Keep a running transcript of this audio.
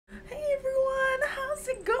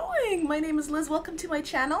my name is Liz. Welcome to my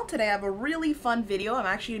channel. Today I have a really fun video. I'm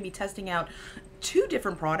actually going to be testing out two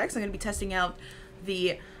different products. I'm going to be testing out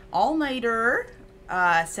the All-Nighter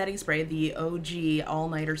setting spray, the OG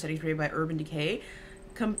All-Nighter setting spray by Decay.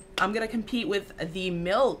 I'm going to compete with the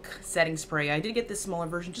Milk setting spray. I did get this smaller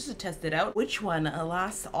version just to test it out. Which one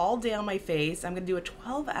lasts all day on my face? I'm going to do a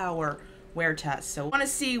 12-hour wear test. So if you want to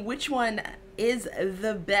see which one is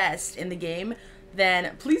the best in the game,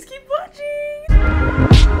 then please keep watching.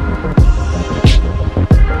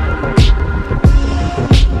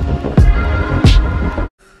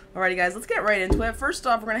 Alrighty guys, let's get right into it. First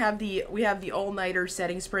off, we have the All-Nighter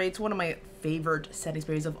setting spray. It's one of my favorite setting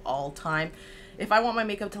sprays of all time. If I want my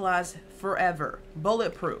makeup to last forever,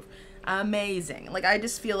 bulletproof, amazing. Like, I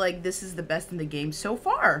just feel like this is the best in the game so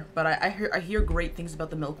far. But I hear great things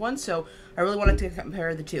about the Milk one, so I really wanted to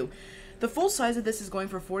compare the two. The full size of this is going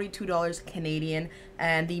for $42 Canadian,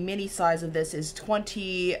 and the mini size of this is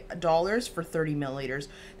 $20 for 30 milliliters.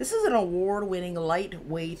 This is an award-winning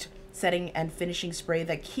lightweight setting and finishing spray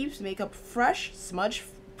that keeps makeup fresh,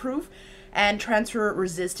 smudge-proof, and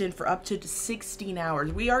transfer-resistant for up to 16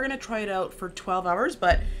 hours. We are going to try it out for 12 hours,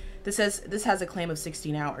 but this has a claim of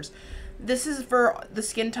 16 hours. This is for the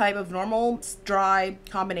skin type of normal, dry,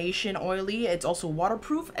 combination, oily. It's also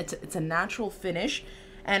waterproof. It's a natural finish.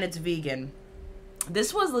 And it's vegan.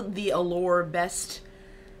 This was the Allure Best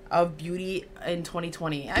of Beauty in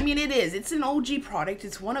 2020. I mean, it is. It's an OG product.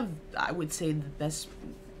 It's one of, I would say, the best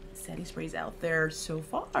setting sprays out there so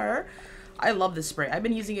far. I love this spray. I've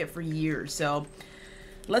been using it for years. So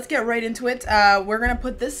let's get right into it. We're gonna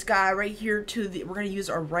put this guy right here to the. We're gonna use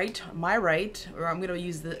my right, or I'm gonna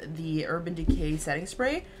use the Urban Decay setting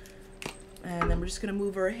spray, and then we're just gonna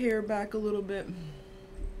move our hair back a little bit.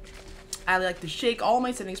 I like to shake all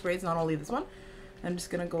my setting sprays, not only this one. I'm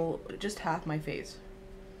just gonna go just half my face.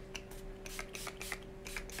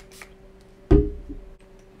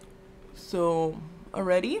 So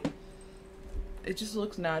already, it just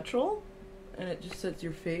looks natural, and it just sets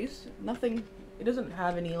your face. Nothing. It doesn't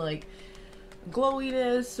have any like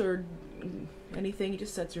glowiness or anything. It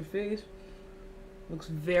just sets your face. Looks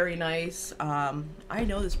very nice. I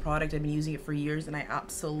know this product. I've been using it for years, and I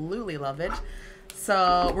absolutely love it.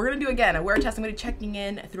 So we're gonna do again a wear test. I'm gonna be checking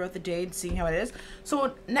in throughout the day and seeing how it is.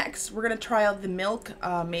 So next we're gonna try out the Milk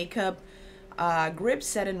Makeup Grip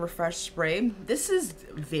Set and Refresh Spray. This is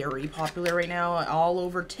very popular right now all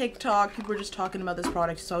over TikTok. People are just talking about this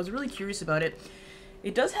product, so I was really curious about it.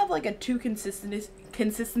 It does have like a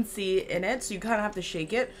consistency in it, so you kind of have to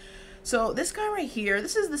shake it. So this guy right here,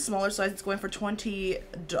 this is the smaller size. It's going for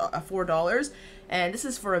 $24, and this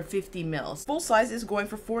is for a 50 mils. Full size is going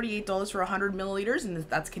for $48 for 100 milliliters, and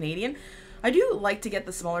that's Canadian. I do like to get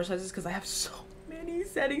the smaller sizes because I have so many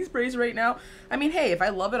setting sprays right now. I mean, hey, if I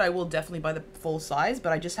love it, I will definitely buy the full size,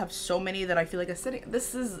 but I just have so many that I feel like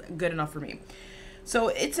this is good enough for me. So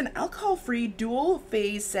it's an alcohol-free dual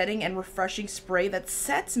phase setting and refreshing spray that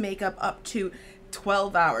sets makeup up to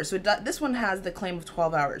 12 hours. So this one has the claim of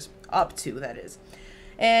 12 hours, up to, that is.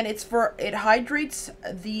 And it hydrates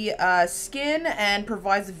the skin and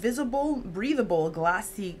provides visible, breathable,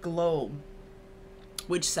 glassy glow,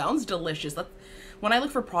 which sounds delicious. When I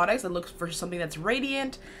look for products, I look for something that's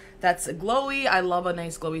radiant, that's glowy. I love a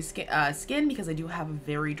nice glowy skin because I do have a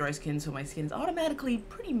very dry skin, so my skin is automatically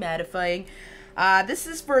pretty mattifying. This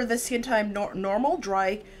is for the skin type normal,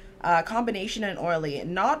 dry, combination, and oily.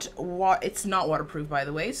 It's not waterproof, by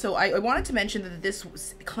the way. So I wanted to mention that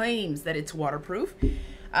this claims that it's waterproof.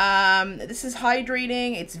 This is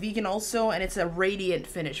hydrating, it's vegan also, and it's a radiant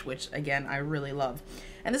finish, which again I really love.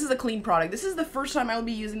 And this is a clean product. This is the first time I will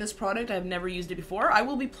be using this product. I've never used it before. I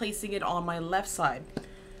will be placing it on my left side.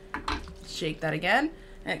 Shake that again,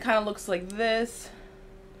 and it kind of looks like this.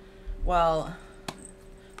 Well,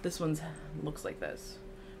 this one looks like this.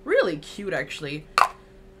 Really cute, actually.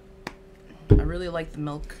 I really like the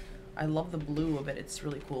Milk. I love the blue of it. It's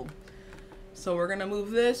really cool. So we're gonna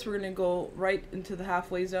move this. We're gonna go right into the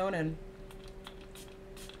halfway zone, and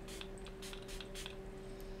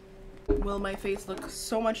will my face look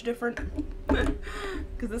so much different?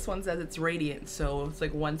 Because this one says it's radiant, so it's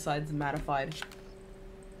like one side's mattified.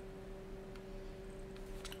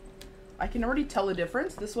 I can already tell the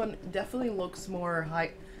difference. This one definitely looks more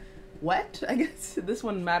wet, I guess. This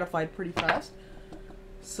one mattified pretty fast.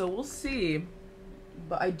 So we'll see.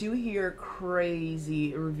 But I do hear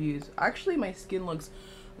crazy reviews. Actually, my skin looks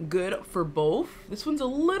good for both. This one's a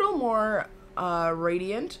little more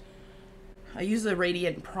radiant. I use a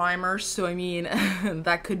radiant primer, so I mean,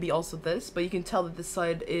 that could be also this. But you can tell that this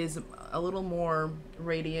side is a little more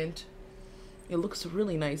radiant. It looks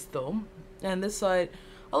really nice though. And this side,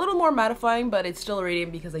 a little more mattifying, but it's still a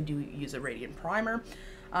radiant because I do use a radiant primer.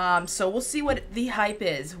 So we'll see what the hype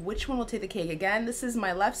is. Which one will take the cake? Again, this is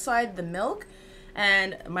my left side, the milk,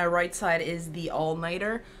 and my right side is the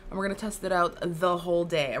all-nighter. And we're gonna test it out the whole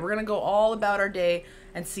day. And we're gonna go all about our day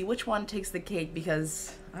and see which one takes the cake,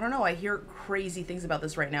 because I don't know, I hear crazy things about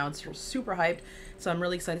this right now. It's super hyped, so I'm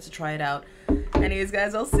really excited to try it out. Anyways,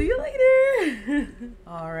 guys, I'll see you later.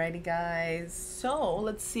 Alrighty, guys, so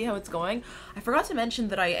let's see how it's going. I forgot to mention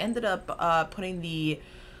that I ended up putting the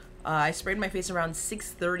I sprayed my face around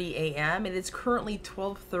 6:30 a.m. It is currently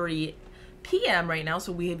 12:30 p.m. right now,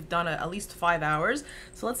 so we have done at least 5 hours.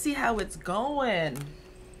 So let's see how it's going.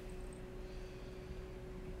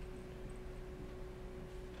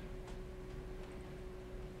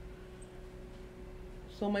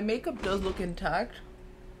 So my makeup does look intact.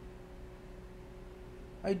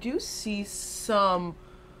 I do see some,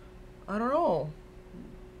 I don't know,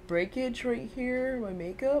 breakage right here, my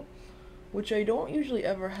makeup, which I don't usually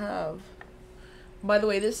ever have. By the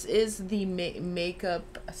way, this is the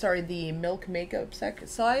the milk makeup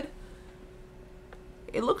side.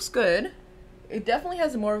 It looks good. It definitely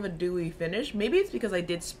has more of a dewy finish. Maybe it's because I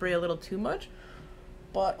did spray a little too much,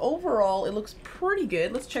 but overall it looks pretty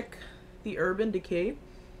good. Let's check the Urban Decay.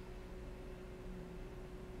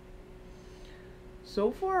 So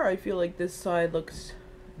far, I feel like this side looks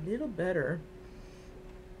a little better.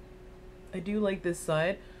 I do like this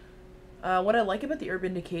side. What I like about the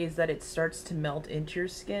Urban Decay is that it starts to melt into your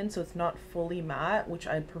skin, so it's not fully matte, which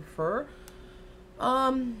I prefer.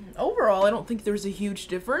 Overall, I don't think there's a huge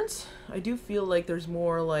difference. I do feel like there's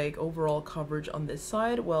more like overall coverage on this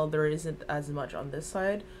side, while there isn't as much on this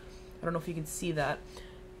side. I don't know if you can see that,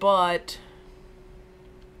 but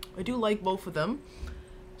I do like both of them.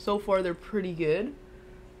 So far, they're pretty good.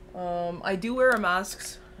 I do wear a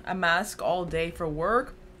mask all day for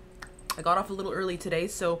work. I got off a little early today,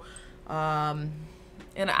 so and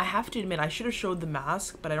I have to admit, I should have showed the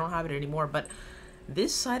mask, but I don't have it anymore. But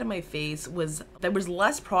this side of my face there was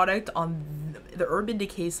less product on the Urban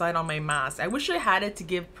Decay side on my mask. I wish I had it to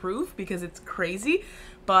give proof because it's crazy,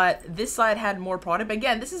 but this side had more product. But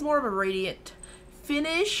again, this is more of a radiant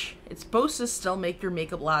finish. It's supposed to still make your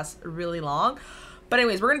makeup last really long. But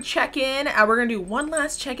anyways, we're gonna check in, and we're gonna do one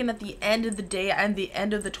last check-in at the end of the day and the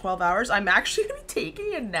end of the 12 hours. I'm actually gonna be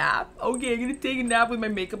taking a nap. Okay, I'm gonna take a nap with my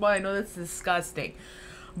makeup on. I know that's disgusting,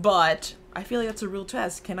 but I feel like that's a real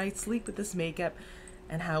test. Can I sleep with this makeup,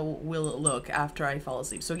 and how will it look after I fall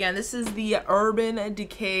asleep? So again, this is the Urban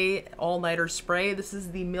Decay All-Nighter Spray. This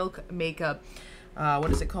is the Milk Makeup, what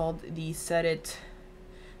is it called?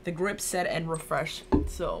 The Grip Set and Refresh.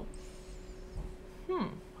 So,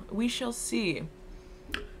 we shall see.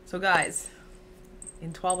 So guys,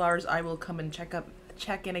 in 12 hours I will come and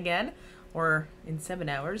check in again, or in 7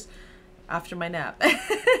 hours after my nap.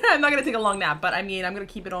 I'm not gonna take a long nap, but I mean, I'm gonna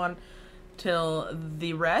keep it on till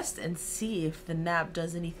the rest and see if the nap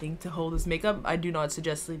does anything to hold this makeup. I do not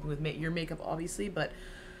suggest sleeping with your makeup, obviously, but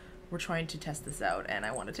we're trying to test this out and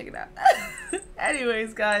I want to take a nap.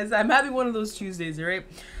 Anyways, guys, I'm having one of those Tuesdays, right?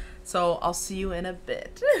 So I'll see you in a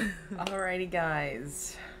bit. Alrighty,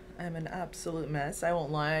 guys. I'm an absolute mess. I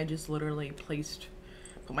won't lie. I just literally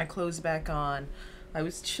put my clothes back on. I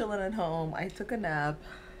was chilling at home. I took a nap.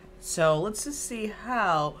 So let's just see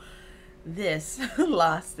how this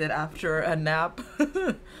lasted after a nap,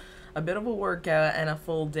 a bit of a workout, and a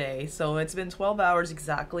full day. So it's been 12 hours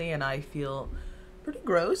exactly, and I feel pretty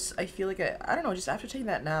gross. I feel like I don't know, just after taking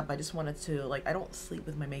that nap, I just wanted to, like, I don't sleep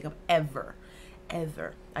with my makeup ever.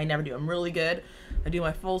 I never do. I'm really good. I do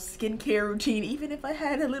my full skincare routine. Even if I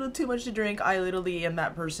had a little too much to drink, I literally am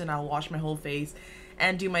that person. I'll wash my whole face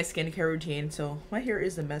and do my skincare routine. So my hair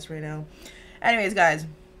is a mess right now. Anyways, guys,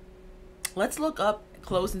 let's look up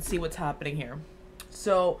close and see what's happening here.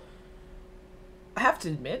 So I have to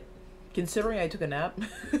admit, considering I took a nap,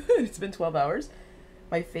 it's been 12 hours,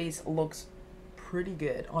 my face looks pretty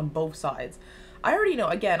good on both sides. I already know,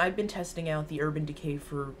 again, I've been testing out the Urban Decay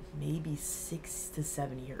for maybe 6 to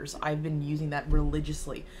 7 years. I've been using that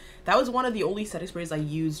religiously. That was one of the only setting sprays I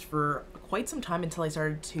used for quite some time until I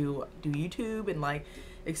started to do YouTube and like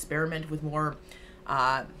experiment with more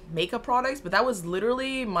makeup products. But that was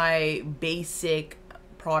literally my basic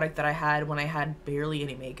product that I had when I had barely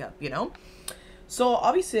any makeup, you know? So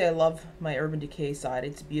obviously I love my Urban Decay side.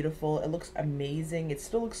 It's beautiful. It looks amazing. It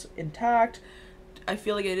still looks intact. I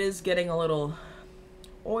feel like it is getting a little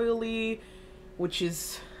oily, which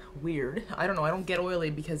is weird. I don't know. I don't get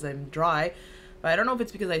oily because I'm dry, but I don't know if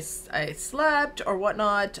it's because I slept or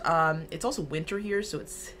whatnot. It's also winter here, so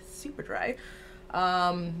it's super dry.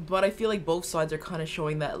 But I feel like both sides are kind of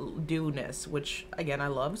showing that dewiness, which again I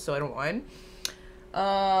love, so I don't mind.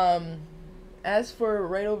 As for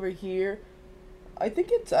right over here, I think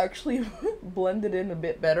it's actually blended in a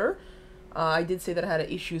bit better. I did say that I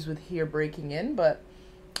had issues with hair breaking in, but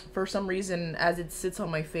for some reason, as it sits on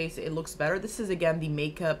my face, it looks better. This is, again, the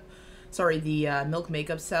Milk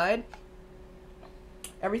Makeup side.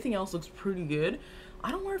 Everything else looks pretty good.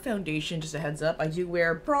 I don't wear foundation, just a heads up. I do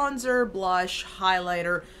wear bronzer, blush,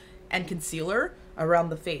 highlighter, and concealer around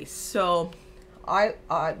the face. So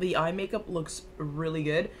the eye makeup looks really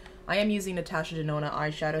good. I am using Natasha Denona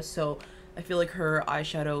eyeshadow, so I feel like her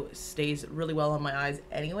eyeshadow stays really well on my eyes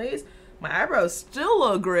anyways. My eyebrows still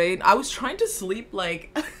look great. I was trying to sleep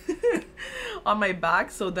like on my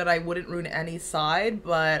back so that I wouldn't ruin any side,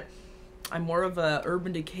 but I'm more of a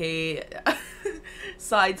Urban Decay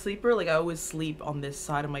side sleeper. Like, I always sleep on this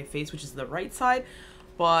side of my face, which is the right side,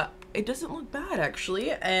 but it doesn't look bad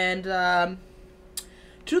actually. And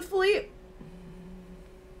truthfully,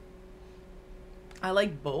 I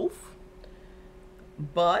like both,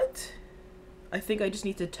 but I think I just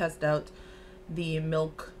need to test out the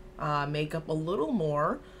Milk makeup a little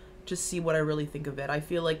more to see what I really think of it. I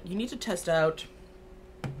feel like you need to test out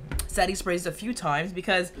setting sprays a few times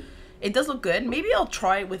because it does look good. Maybe I'll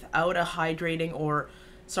try it without a hydrating or,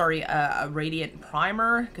 sorry, a radiant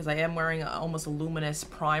primer, because I am wearing almost a luminous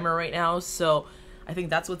primer right now. So I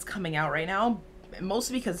think that's what's coming out right now,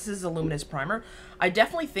 mostly because this is a luminous primer. I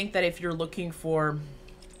definitely think that if you're looking for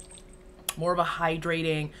more of a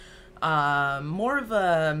hydrating, more of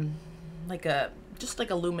a, just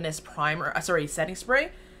like a luminous primer, sorry, setting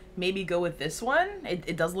spray, maybe go with this one.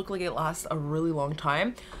 It does look like it lasts a really long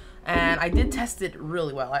time. And I did test it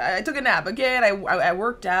really well. I took a nap. Again, I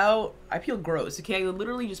worked out. I feel gross, okay? I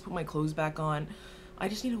literally just put my clothes back on. I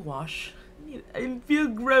just need to wash. I feel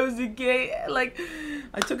gross, okay? Like,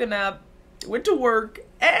 I took a nap, went to work,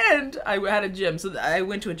 and I had a gym. So I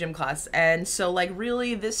went to a gym class. And so, like,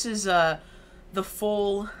 really, this is the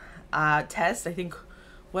full test. I think,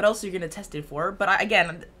 what else are you going to test it for? But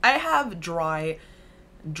again, I have dry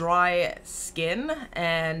skin,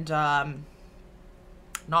 and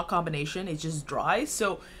not combination, it's just dry.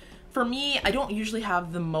 So for me, I don't usually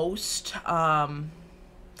have the most I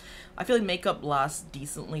feel like makeup lasts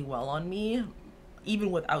decently well on me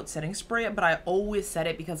even without setting spray, but I always set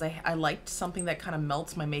it because I liked something that kind of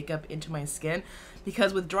melts my makeup into my skin,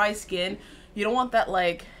 because with dry skin you don't want that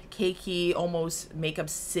like cakey almost makeup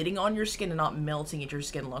sitting on your skin and not melting into your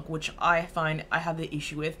skin look, which I find I have the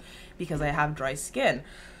issue with because I have dry skin.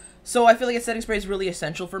 So I feel like a setting spray is really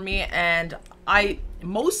essential for me, and I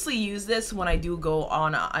mostly use this when I do go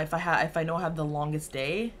on, if I know I have the longest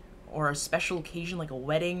day or a special occasion like a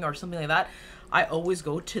wedding or something like that, I always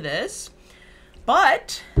go to this.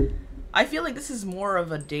 But I feel like this is more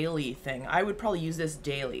of a daily thing. I would probably use this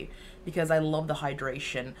daily because I love the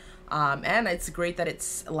hydration, and it's great that it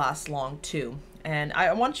lasts long too. And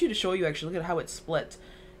I want you to show you actually, look at how it's split,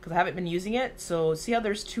 because I haven't been using it. So see how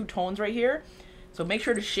there's two tones right here? So make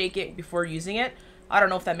sure to shake it before using it. I don't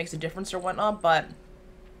know if that makes a difference or whatnot, but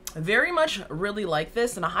very much really like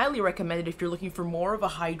this, and I highly recommend it if you're looking for more of a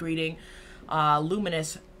hydrating,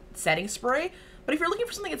 luminous setting spray. But if you're looking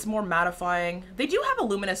for something that's more mattifying, they do have a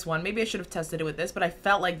luminous one. Maybe I should have tested it with this, but I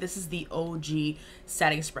felt like this is the OG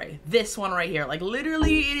setting spray. This one right here, like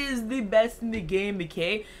literally it is the best in the game,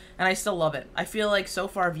 Decay, and I still love it. I feel like so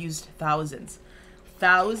far I've used thousands,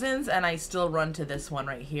 and I still run to this one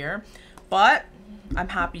right here. But I'm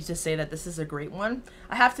happy to say that this is a great one.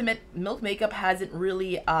 I have to admit, Milk Makeup hasn't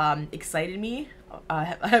really excited me.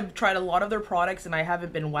 I've tried a lot of their products and I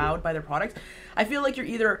haven't been wowed by their products. I feel like you're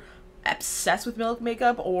either obsessed with Milk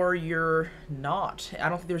Makeup or you're not. I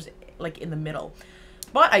don't think there's like in the middle.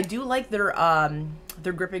 But I do like their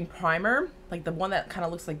gripping primer, like the one that kind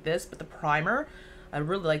of looks like this, but the primer. I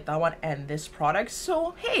really like that one and this product.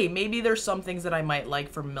 So, hey, maybe there's some things that I might like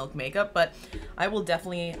from Milk Makeup, but I am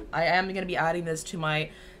going to be adding this to my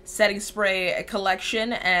setting spray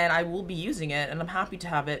collection, and I will be using it, and I'm happy to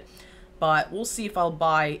have it. But we'll see if I'll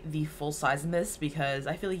buy the full size in this, because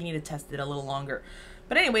I feel like you need to test it a little longer.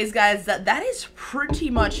 But anyways, guys, that is pretty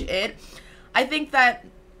much it. I think that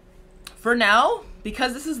for now,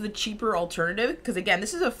 because this is the cheaper alternative, because again,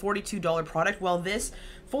 this is a $42 product, while this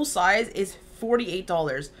full size is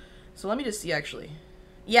 $48. So let me just see actually.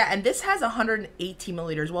 Yeah, and this has 180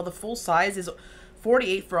 milliliters, while the full size is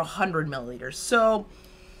 48 for 100 milliliters. So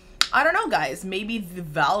I don't know, guys. Maybe the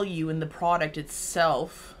value in the product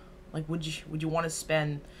itself, like, would you want to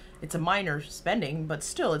spend? It's a minor spending, but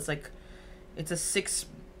still, it's like it's a $6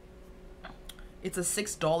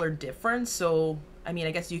 difference. So I mean,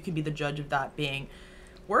 I guess you can be the judge of that being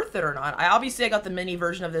worth it or not. I got the mini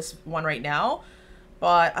version of this one right now.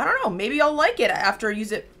 But I don't know, maybe I'll like it after I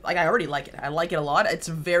use it. Like, I already like it. I like it a lot. It's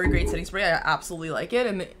a very great setting spray. I absolutely like it,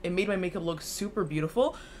 and it made my makeup look super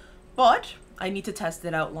beautiful. But I need to test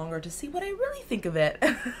it out longer to see what I really think of it.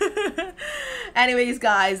 Anyways,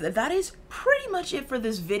 guys, that is pretty much it for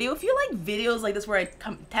this video. If you like videos like this where I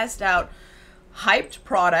test out hyped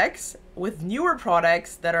products with newer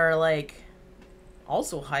products that are like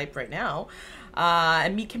also hyped right now,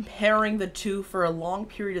 and me comparing the two for a long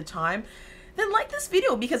period of time, then like this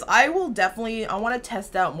video, because I want to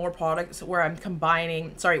test out more products where I'm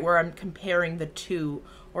comparing the two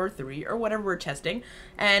or three or whatever we're testing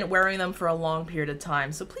and wearing them for a long period of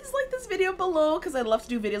time. So please like this video below, because I'd love to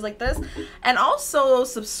do videos like this, and also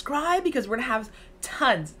subscribe, because we're gonna have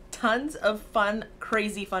tons of fun,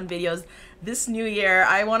 crazy fun videos this new year.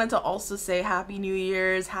 I wanted to also say Happy New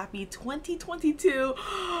Year's, Happy 2022.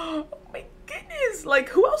 Oh my goodness, like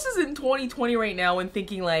who else is in 2020 right now and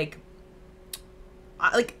thinking like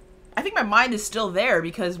I think my mind is still there,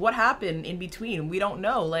 because what happened in between, we don't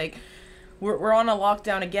know. Like we're on a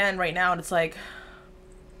lockdown again right now, and it's like,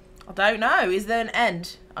 I don't know, is there an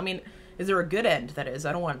end? I mean, is there a good end? That is,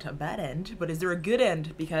 I don't want a bad end, but is there a good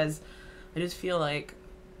end? Because I just feel like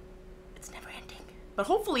it's never ending. But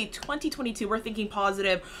hopefully 2022, we're thinking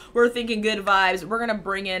positive, we're thinking good vibes, we're gonna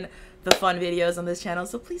bring in the fun videos on this channel,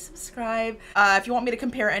 so please subscribe. If you want me to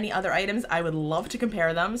compare any other items, I would love to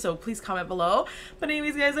compare them, so please comment below. But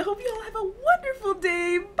anyways, guys, I hope you all have a wonderful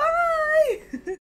day. Bye!